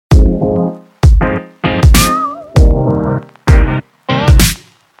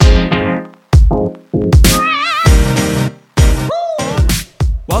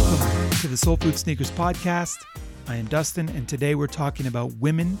Soul Food Sneakers podcast. I am Dustin, and today we're talking about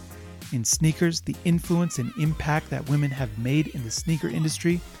women in sneakers, the influence and impact that women have made in the sneaker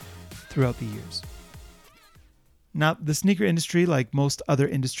industry throughout the years. Now, the sneaker industry, like most other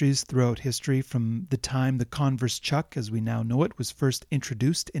industries throughout history, from the time the Converse Chuck, as we now know it, was first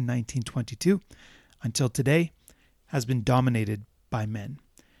introduced in 1922 until today, has been dominated by men.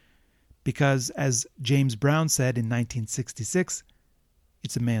 Because, as James Brown said in 1966,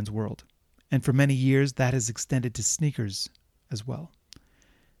 it's a man's world. And for many years, that has extended to sneakers as well.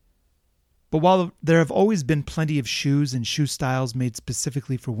 But while there have always been plenty of shoes and shoe styles made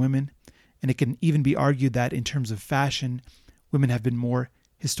specifically for women, and it can even be argued that in terms of fashion, women have been more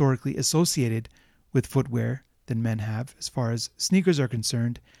historically associated with footwear than men have, as far as sneakers are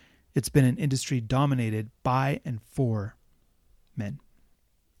concerned, it's been an industry dominated by and for men.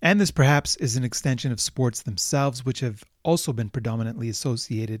 And this perhaps is an extension of sports themselves, which have also been predominantly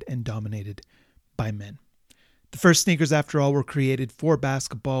associated and dominated by men. The first sneakers, after all, were created for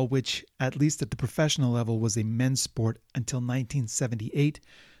basketball, which, at least at the professional level, was a men's sport until 1978,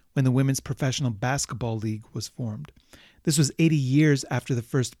 when the Women's Professional Basketball League was formed. This was 80 years after the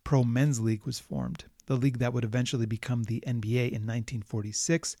first pro men's league was formed, the league that would eventually become the NBA in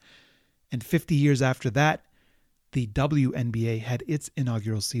 1946. And 50 years after that, the WNBA had its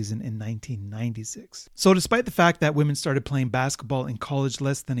inaugural season in 1996. So despite the fact that women started playing basketball in college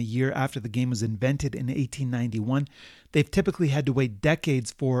less than a year after the game was invented in 1891, they've typically had to wait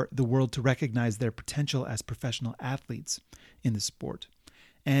decades for the world to recognize their potential as professional athletes in the sport.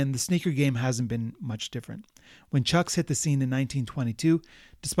 And the sneaker game hasn't been much different. When Chucks hit the scene in 1922,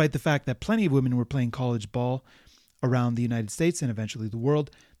 despite the fact that plenty of women were playing college ball around the United States and eventually the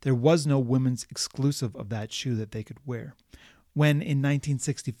world, there was no women's exclusive of that shoe that they could wear. When in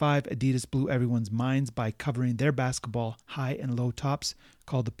 1965, Adidas blew everyone's minds by covering their basketball high and low tops,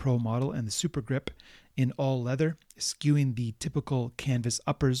 called the Pro Model and the Super Grip, in all leather, skewing the typical canvas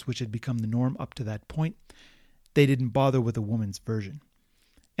uppers, which had become the norm up to that point, they didn't bother with a woman's version.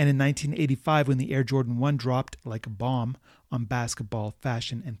 And in 1985, when the Air Jordan 1 dropped like a bomb on basketball,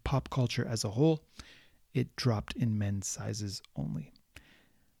 fashion, and pop culture as a whole, it dropped in men's sizes only.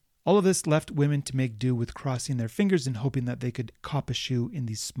 All of this left women to make do with crossing their fingers and hoping that they could cop a shoe in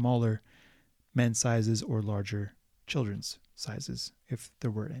these smaller men's sizes or larger children's sizes, if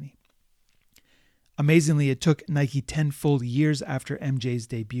there were any. Amazingly, it took Nike 10 full years after MJ's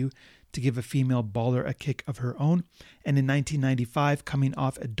debut to give a female baller a kick of her own, and in 1995, coming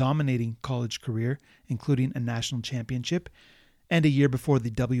off a dominating college career, including a national championship, and a year before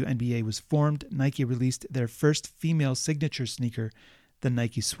the WNBA was formed, Nike released their first female signature sneaker, the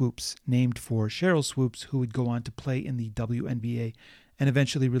Nike Swoops, named for Sheryl Swoopes, who would go on to play in the WNBA and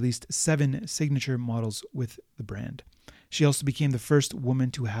eventually released 7 signature models with the brand. She also became the first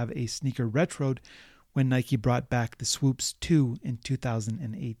woman to have a sneaker retroed when Nike brought back the Swoops 2 in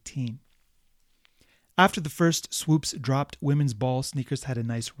 2018. After the first Swoops dropped, women's ball sneakers had a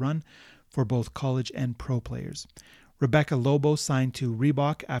nice run for both college and pro players. Rebecca Lobo signed to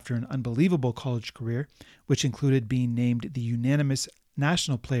Reebok after an unbelievable college career, which included being named the unanimous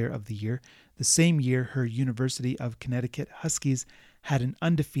National Player of the Year, the same year her University of Connecticut Huskies had an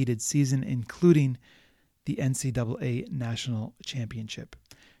undefeated season, including the NCAA National Championship.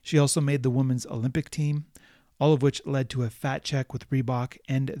 She also made the women's Olympic team, all of which led to a fat check with Reebok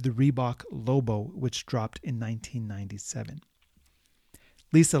and the Reebok Lobo, which dropped in 1997.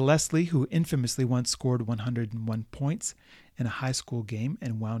 Lisa Leslie, who infamously once scored 101 points in a high school game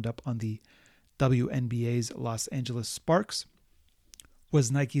and wound up on the WNBA's Los Angeles Sparks,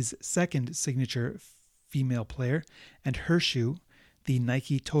 was Nike's second signature female player, and her shoe, the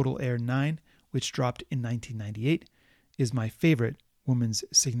Nike Total Air 9, which dropped in 1998, is my favorite women's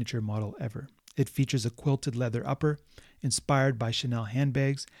signature model ever. It features a quilted leather upper inspired by Chanel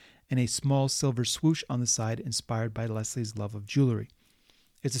handbags and a small silver swoosh on the side inspired by Leslie's love of jewelry.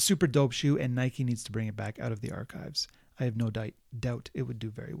 It's a super dope shoe, and Nike needs to bring it back out of the archives. I have no doubt it would do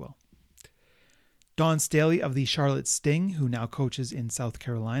very well. Dawn Staley of the Charlotte Sting, who now coaches in South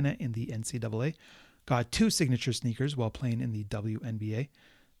Carolina in the NCAA, got 2 signature sneakers while playing in the WNBA,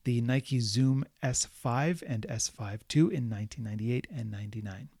 the Nike Zoom S5 and S5 II in 1998 and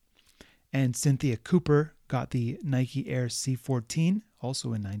 99. And Cynthia Cooper got the Nike Air C14,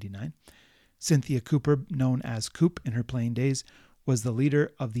 also in 99. Cynthia Cooper, known as Coop in her playing days, was the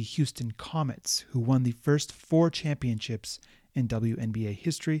leader of the Houston Comets, who won the first 4 championships in WNBA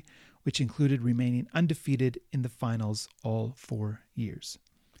history, which included remaining undefeated in the finals all 4 years.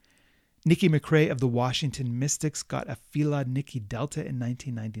 Nikki McRae of the Washington Mystics got a Fila Nikki Delta in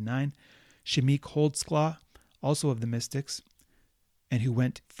 1999. Shamik Holdsclaw, also of the Mystics, and who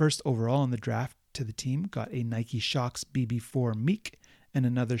went first overall in the draft to the team, got a Nike Shox BB4 Meek and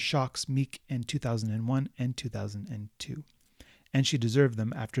another Shox Meek in 2001 and 2002. And she deserved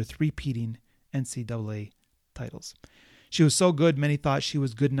them after three-peating NCAA titles. She was so good, many thought she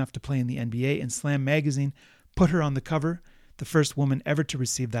was good enough to play in the NBA, and Slam Magazine put her on the cover, the first woman ever to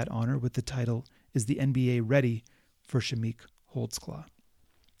receive that honor, with the title, "Is the NBA Ready for Shamik Holtzclaw?"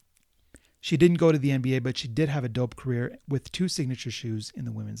 She didn't go to the NBA, but she did have a dope career with 2 signature shoes in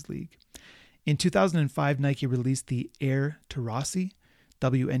the women's league. In 2005, Nike released the Air Taurasi,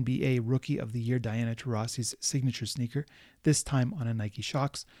 WNBA Rookie of the Year Diana Taurasi's signature sneaker, this time on a Nike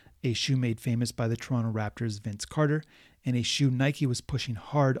Shox, a shoe made famous by the Toronto Raptors' Vince Carter, and a shoe Nike was pushing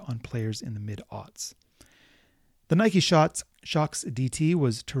hard on players in the mid-aughts. The Nike Shox DT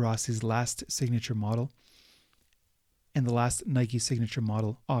was Taurasi's last signature model, and the last Nike signature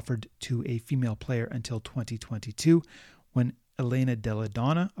model offered to a female player until 2022, when Elena Della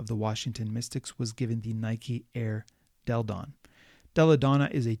Donna of the Washington Mystics was given the Nike Air Del Don. Della Donna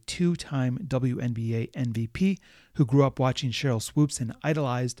is a 2-time WNBA MVP who grew up watching Sheryl Swoopes and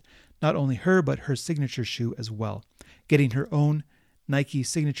idolized not only her but her signature shoe as well. Getting her own Nike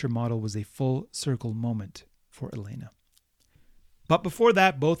signature model was a full circle moment for Elena. But before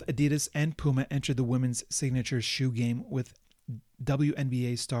that, both Adidas and Puma entered the women's signature shoe game, with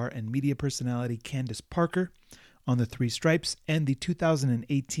WNBA star and media personality Candace Parker on the 3 stripes and the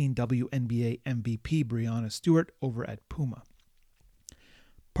 2018 WNBA MVP Breanna Stewart over at Puma.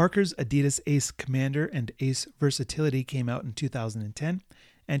 Parker's Adidas Ace Commander and Ace Versatility came out in 2010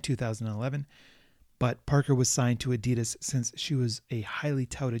 and 2011, but Parker was signed to Adidas since she was a highly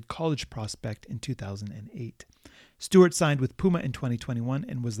touted college prospect in 2008. Stewart signed with Puma in 2021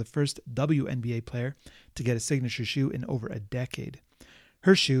 and was the first WNBA player to get a signature shoe in over a decade.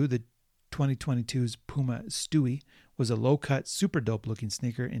 Her shoe, the 2022's Puma Stewie, was a low-cut, super dope-looking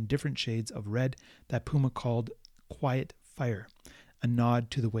sneaker in different shades of red that Puma called Quiet Fire, a nod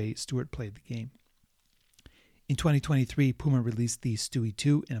to the way Stewart played the game. In 2023, Puma released the Stewie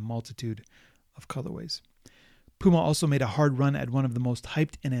 2 in a multitude of colorways. Puma also made a hard run at one of the most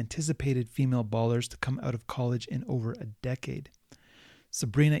hyped and anticipated female ballers to come out of college in over a decade.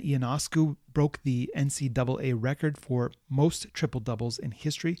 Sabrina Ionescu broke the NCAA record for most triple-doubles in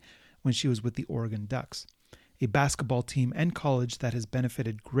history when she was with the Oregon Ducks, a basketball team and college that has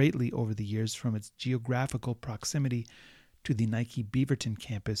benefited greatly over the years from its geographical proximity to the Nike Beaverton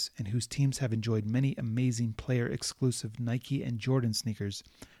campus, and whose teams have enjoyed many amazing player-exclusive Nike and Jordan sneakers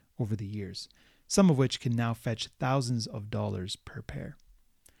over the years, some of which can now fetch thousands of dollars per pair.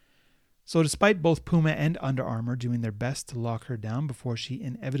 So despite both Puma and Under Armour doing their best to lock her down before she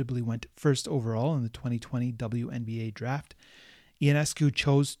inevitably went first overall in the 2020 WNBA draft, Ionescu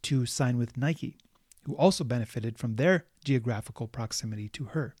chose to sign with Nike, who also benefited from their geographical proximity to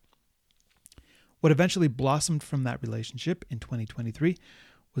her. What eventually blossomed from that relationship in 2023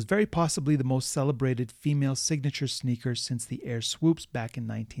 was very possibly the most celebrated female signature sneaker since the Air Swoops back in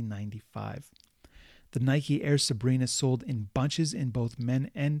 1995. The Nike Air Sabrina sold in bunches in both men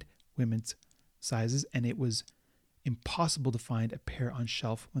and women's sizes, and it was impossible to find a pair on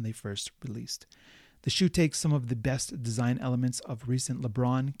shelf when they first released. The shoe takes some of the best design elements of recent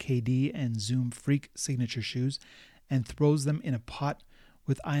LeBron, KD, and Zoom Freak signature shoes and throws them in a pot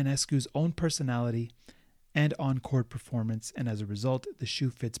with Ionescu's own personality and on-court performance, and as a result, the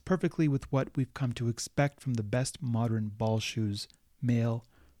shoe fits perfectly with what we've come to expect from the best modern ball shoes, male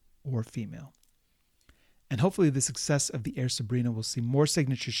or female. And hopefully the success of the Air Sabrina will see more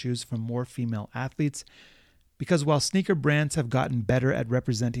signature shoes from more female athletes, because while sneaker brands have gotten better at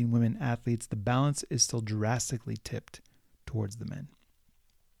representing women athletes, the balance is still drastically tipped towards the men.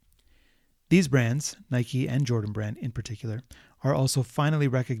 These brands, Nike and Jordan Brand in particular, are also finally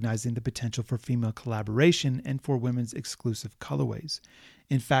recognizing the potential for female collaboration and for women's exclusive colorways.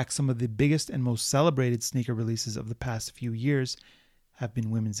 In fact, some of the biggest and most celebrated sneaker releases of the past few years have been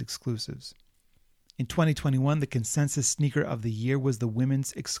women's exclusives. In 2021, the consensus sneaker of the year was the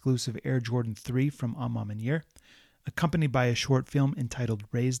women's exclusive Air Jordan 3 from A Ma Maniére. Accompanied by a short film entitled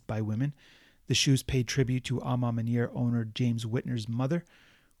Raised by Women, the shoes paid tribute to A Ma Maniére owner James Whitner's mother,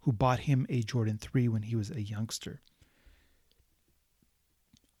 who bought him a Jordan 3 when he was a youngster.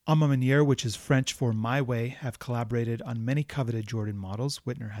 A Ma Maniére, which is French for My Way, have collaborated on many coveted Jordan models.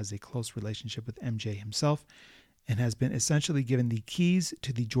 Whitner has a close relationship with MJ himself and has been essentially given the keys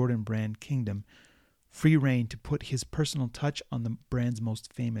to the Jordan Brand kingdom, free reign to put his personal touch on the brand's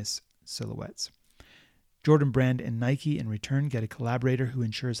most famous silhouettes. Jordan Brand and Nike in return get a collaborator who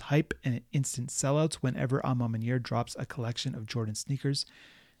ensures hype and instant sellouts whenever A Ma Maniére drops a collection of Jordan sneakers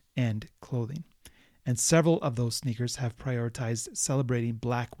and clothing. and several of those sneakers have prioritized celebrating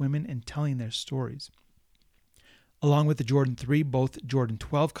Black women and telling their stories. Along with the Jordan 3, both Jordan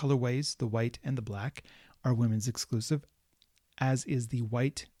 12 colorways, the white and the black, are women's exclusive, as is the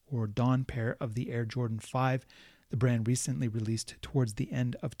white or dawn pair of the Air Jordan 5 the brand recently released towards the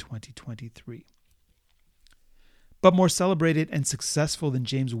end of 2023. But more celebrated and successful than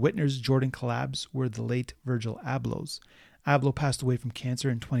James Whitner's Jordan collabs were the late Virgil Abloh's. Abloh passed away from cancer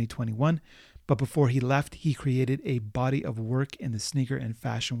in 2021, but before he left, he created a body of work in the sneaker and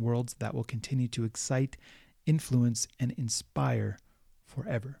fashion worlds that will continue to excite, influence, and inspire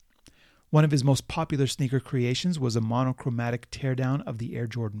forever. One of his most popular sneaker creations was a monochromatic teardown of the Air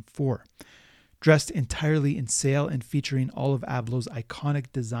Jordan 4. Dressed entirely in sail and featuring all of Abloh's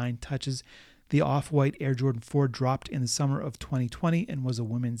iconic design touches, the off-white Air Jordan 4 dropped in the summer of 2020 and was a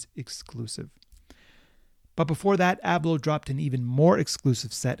women's exclusive. But before that, Abloh dropped an even more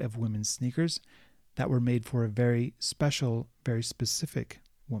exclusive set of women's sneakers that were made for a very special, very specific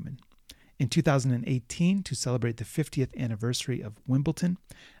woman. In 2018, to celebrate the 50th anniversary of Wimbledon,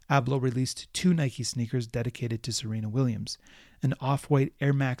 Abloh released 2 Nike sneakers dedicated to Serena Williams, an off-white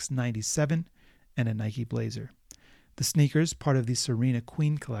Air Max 97 and a Nike Blazer. The sneakers, part of the Serena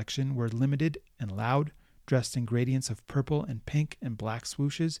Queen collection, were limited and loud, dressed in gradients of purple and pink and black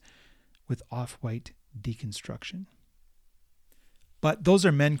swooshes with off-white deconstruction. But those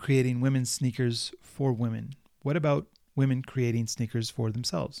are men creating women's sneakers for women. What about women creating sneakers for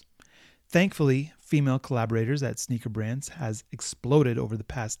themselves? Thankfully, female collaborators at sneaker brands has exploded over the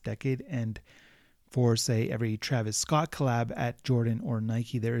past decade, and for, say, every Travis Scott collab at Jordan or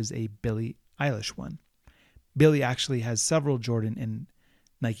Nike, there is a Billie Eilish one. Billie actually has several Jordan and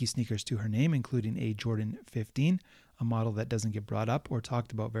Nike sneakers to her name, including a Jordan 15, a model that doesn't get brought up or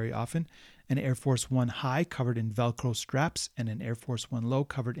talked about very often, an Air Force One High covered in Velcro straps, and an Air Force One Low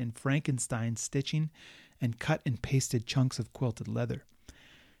covered in Frankenstein stitching and cut and pasted chunks of quilted leather.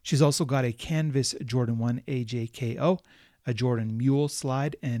 She's also got a canvas Jordan 1 AJKO, a Jordan Mule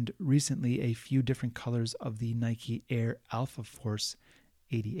slide, and recently a few different colors of the Nike Air Alpha Force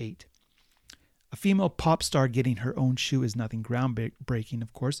 88. A female pop star getting her own shoe is nothing groundbreaking,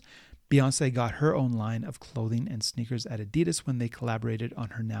 of course. Beyoncé got her own line of clothing and sneakers at Adidas when they collaborated on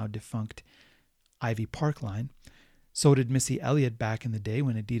her now defunct Ivy Park line. So did Missy Elliott back in the day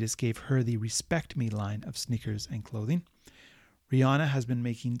when Adidas gave her the Respect Me line of sneakers and clothing. Rihanna has been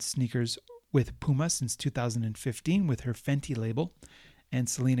making sneakers with Puma since 2015 with her Fenty label, and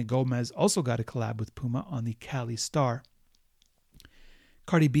Selena Gomez also got a collab with Puma on the Cali Star.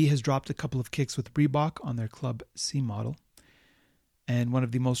 Cardi B has dropped a couple of kicks with Reebok on their Club C model. And one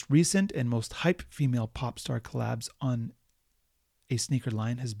of the most recent and most hype female pop star collabs on a sneaker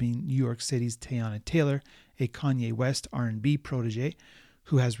line has been New York City's Teyana Taylor, a Kanye West R&B protege,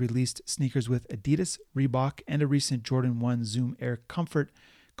 who has released sneakers with Adidas, Reebok, and a recent Jordan 1 Zoom Air Comfort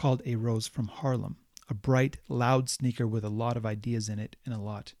called A Rose from Harlem, a bright, loud sneaker with a lot of ideas in it and a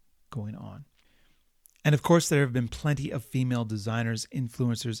lot going on. And of course, there have been plenty of female designers,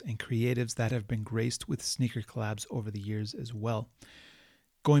 influencers, and creatives that have been graced with sneaker collabs over the years as well.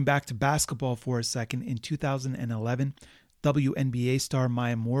 Going back to basketball for a second, in 2011, WNBA star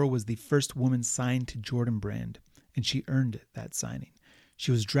Maya Moore was the first woman signed to Jordan Brand, and she earned that signing.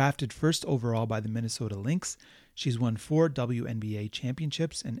 She was drafted first overall by the Minnesota Lynx. She's won 4 WNBA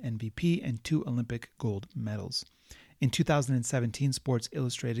championships, an MVP, and 2 Olympic gold medals. In 2017, Sports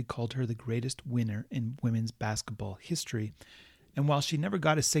Illustrated called her the greatest winner in women's basketball history. And while she never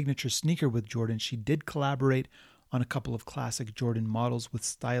got a signature sneaker with Jordan, she did collaborate on a couple of classic Jordan models with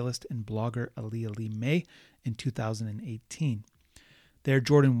stylist and blogger Aaliyah Lee May in 2018. Their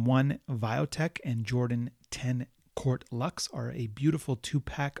Jordan 1 Viotech and Jordan 10 Court Luxe are a beautiful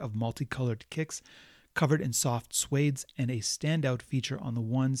 2-pack of multicolored kicks covered in soft suedes, and a standout feature on the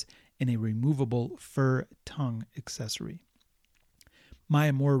ones in a removable fur tongue accessory.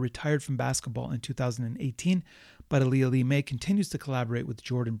 Maya Moore retired from basketball in 2018, but Aaliyah Lee May continues to collaborate with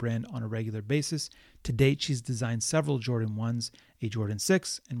Jordan Brand on a regular basis. To date, she's designed several Jordan 1s, a Jordan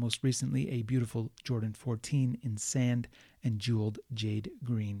 6, and most recently a beautiful Jordan 14 in sand and jeweled jade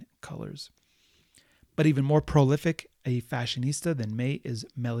green colors. But even more prolific, a fashionista than May is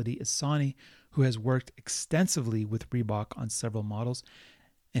Melody Asani, who has worked extensively with Reebok on several models,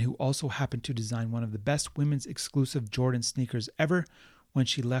 and who also happened to design one of the best women's exclusive Jordan sneakers ever when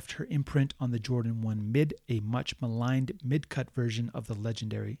she left her imprint on the Jordan 1 Mid, a much maligned mid-cut version of the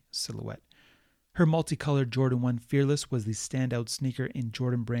legendary silhouette. Her multicolored Jordan 1 Fearless was the standout sneaker in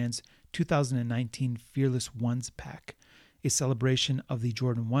Jordan Brand's 2019 Fearless Ones pack, a celebration of the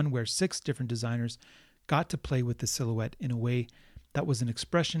Jordan 1 where 6 different designers got to play with the silhouette in a way that was an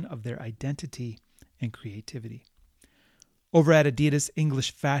expression of their identity and creativity. Over at Adidas,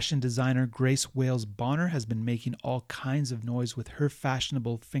 English fashion designer Grace Wales Bonner has been making all kinds of noise with her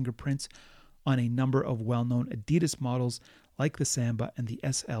fashionable fingerprints on a number of well-known Adidas models like the Samba and the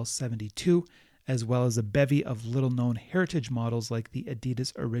SL72, as well as a bevy of little-known heritage models like the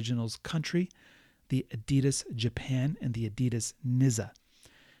Adidas Originals Country, the Adidas Japan, and the Adidas Niza.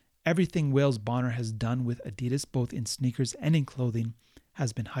 Everything Wales Bonner has done with Adidas, both in sneakers and in clothing,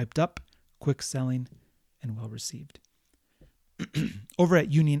 has been hyped up, quick selling, and well received. Over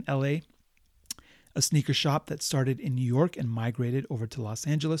at Union LA, a sneaker shop that started in New York and migrated over to Los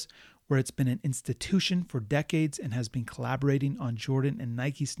Angeles, where it's been an institution for decades and has been collaborating on Jordan and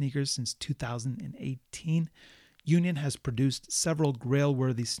Nike sneakers since 2018. Union has produced several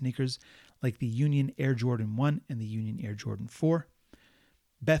grail-worthy sneakers like the Union Air Jordan 1 and the Union Air Jordan 4.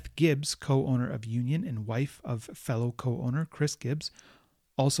 Beth Gibbs, co-owner of Union and wife of fellow co-owner Chris Gibbs,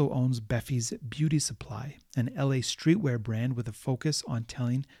 also owns Beffy's Beauty Supply, an LA streetwear brand with a focus on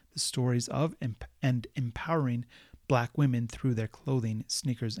telling the stories of and empowering Black women through their clothing,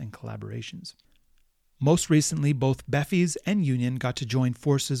 sneakers, and collaborations. Most recently, both Beffy's and Union got to join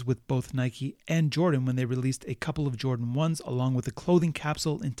forces with both Nike and Jordan when they released a couple of Jordan 1s along with a clothing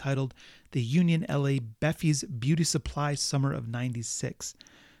capsule entitled the Union LA Beffy's Beauty Supply Summer of '96.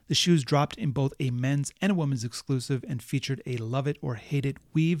 The shoes dropped in both a men's and a women's exclusive and featured a love it or hate it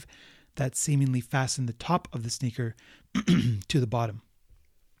weave that seemingly fastened the top of the sneaker to the bottom.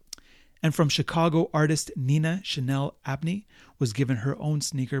 And from Chicago artist Nina Chanel Abney was given her own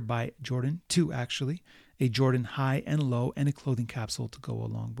sneaker by Jordan, two actually, a Jordan high and low and a clothing capsule to go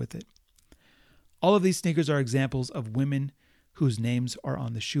along with it. All of these sneakers are examples of women whose names are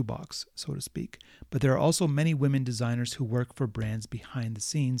on the shoebox, so to speak. But there are also many women designers who work for brands behind the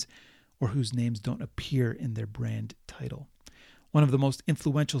scenes or whose names don't appear in their brand title. One of the most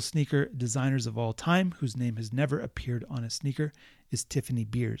influential sneaker designers of all time, whose name has never appeared on a sneaker, is Tiffany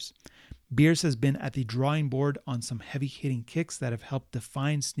Beers. Beers has been at the drawing board on some heavy-hitting kicks that have helped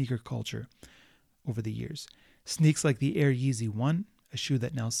define sneaker culture over the years. Sneaks like the Air Yeezy 1, a shoe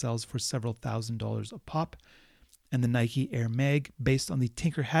that now sells for several $1,000s a pop, and the Nike Air Mag, based on the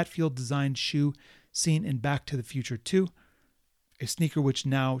Tinker Hatfield designed shoe seen in Back to the Future 2, a sneaker which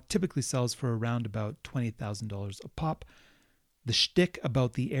now typically sells for around about $20,000 a pop. The shtick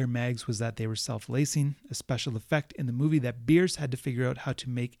about the Air Mags was that they were self-lacing, a special effect in the movie that Beers had to figure out how to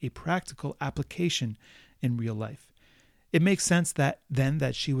make a practical application in real life. It makes sense that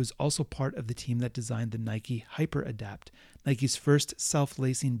she was also part of the team that designed the Nike Hyper Adapt, Nike's first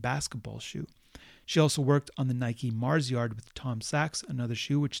self-lacing basketball shoe. She also worked on the Nike Mars Yard with Tom Sachs, another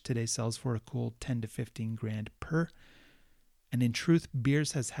shoe which today sells for a cool 10 to 15 grand per. And in truth,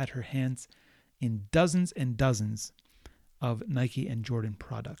 Beers has had her hands in dozens and dozens of Nike and Jordan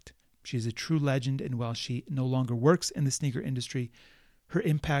product. She's a true legend, and while she no longer works in the sneaker industry, her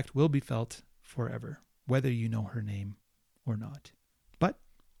impact will be felt forever, whether you know her name or not. But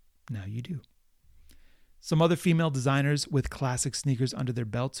now you do. Some other female designers with classic sneakers under their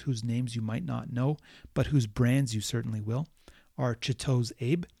belts whose names you might not know, but whose brands you certainly will, are Chateau's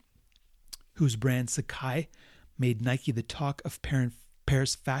Abe, whose brand Sakai made Nike the talk of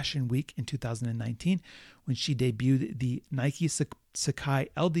Paris Fashion Week in 2019 when she debuted the Nike Sakai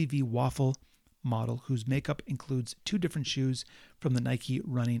LDV Waffle model, whose makeup includes two different shoes from the Nike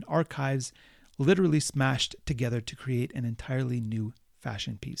running archives, literally smashed together to create an entirely new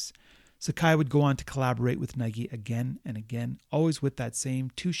fashion piece. Sakai would go on to collaborate with Nike again and again, always with that same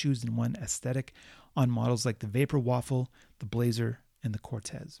two shoes in one aesthetic on models like the Vapor Waffle, the Blazer, and the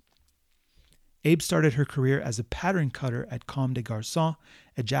Cortez. Abe started her career as a pattern cutter at Comme des Garçons,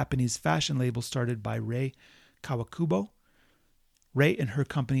 a Japanese fashion label started by Rei Kawakubo. Rei and her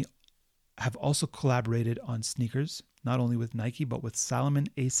company have also collaborated on sneakers, not only with Nike, but with Salomon,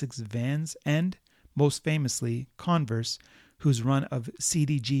 Asics, Vans, and, most famously, Converse, whose run of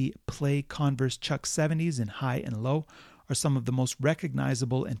CDG Play Converse Chuck 70s in high and low are some of the most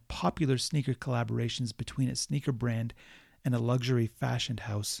recognizable and popular sneaker collaborations between a sneaker brand and a luxury fashion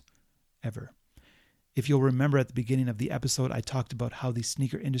house ever. If you'll remember at the beginning of the episode, I talked about how the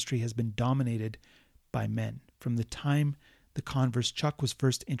sneaker industry has been dominated by men from the time the Converse Chuck was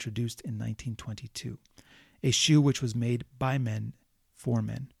first introduced in 1922, a shoe which was made by men for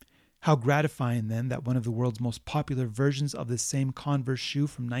men. How gratifying, then, that one of the world's most popular versions of this same Converse shoe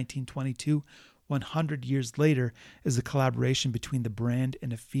from 1922, 100 years later, is a collaboration between the brand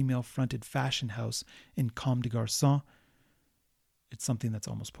and a female-fronted fashion house in Comme des Garçons. It's something that's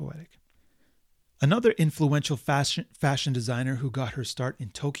almost poetic. Another influential fashion designer who got her start in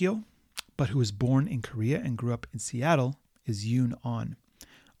Tokyo, but who was born in Korea and grew up in Seattle, is Yoon On.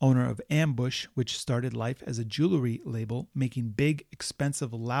 owner of Ambush, which started life as a jewelry label making big,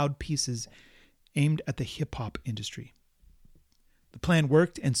 expensive, loud pieces aimed at the hip-hop industry. The plan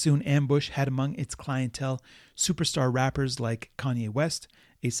worked, and soon Ambush had among its clientele superstar rappers like Kanye West,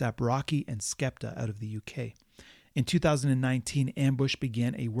 A$AP Rocky, and Skepta out of the UK. In 2019, Ambush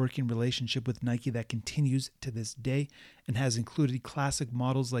began a working relationship with Nike that continues to this day and has included classic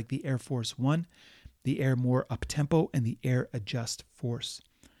models like the Air Force One, the Air More Uptempo, and the Air Adjust Force.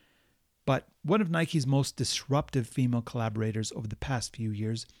 But one of Nike's most disruptive female collaborators over the past few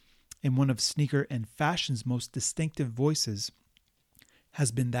years, and one of sneaker and fashion's most distinctive voices,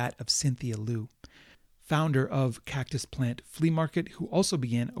 has been that of Cynthia Lu, founder of Cactus Plant Flea Market, who also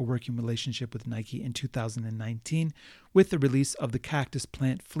began a working relationship with Nike in 2019 with the release of the Cactus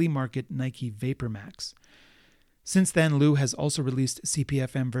Plant Flea Market Nike Vapor Max. Since then, Lu has also released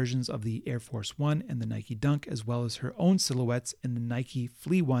CPFM versions of the Air Force One and the Nike Dunk, as well as her own silhouettes in the Nike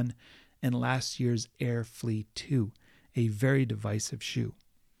Flea One and last year's Air Flea 2, a very divisive shoe.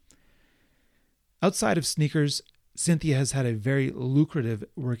 Outside of sneakers, Cynthia has had a very lucrative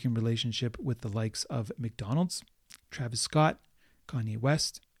working relationship with the likes of McDonald's, Travis Scott, Kanye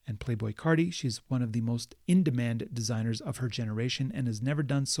West, and Playboi Carti. She's one of the most in-demand designers of her generation and has never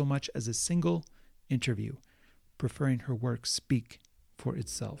done so much as a single interview, preferring her work speak for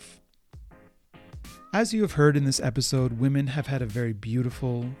itself. As you have heard in this episode, women have had a very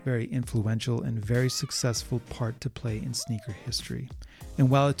beautiful, very influential, and very successful part to play in sneaker history. And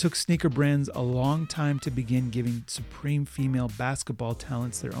while it took sneaker brands a long time to begin giving supreme female basketball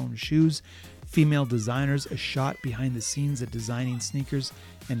talents their own shoes, female designers a shot behind the scenes at designing sneakers,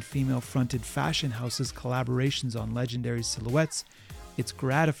 and female-fronted fashion houses collaborations on legendary silhouettes, it's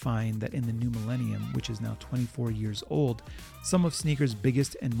gratifying that in the new millennium, which is now 24 years old, some of sneakers'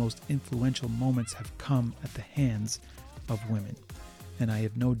 biggest and most influential moments have come at the hands of women. And I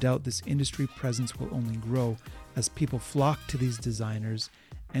have no doubt this industry presence will only grow as people flock to these designers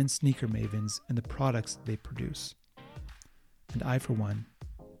and sneaker mavens and the products they produce. And I, for one,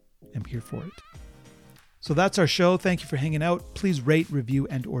 am here for it. So that's our show. Thank you for hanging out. Please rate, review,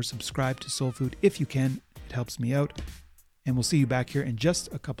 and or subscribe to Soul Food if you can. It helps me out. And we'll see you back here in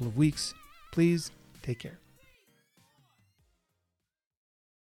just a couple of weeks. Please take care.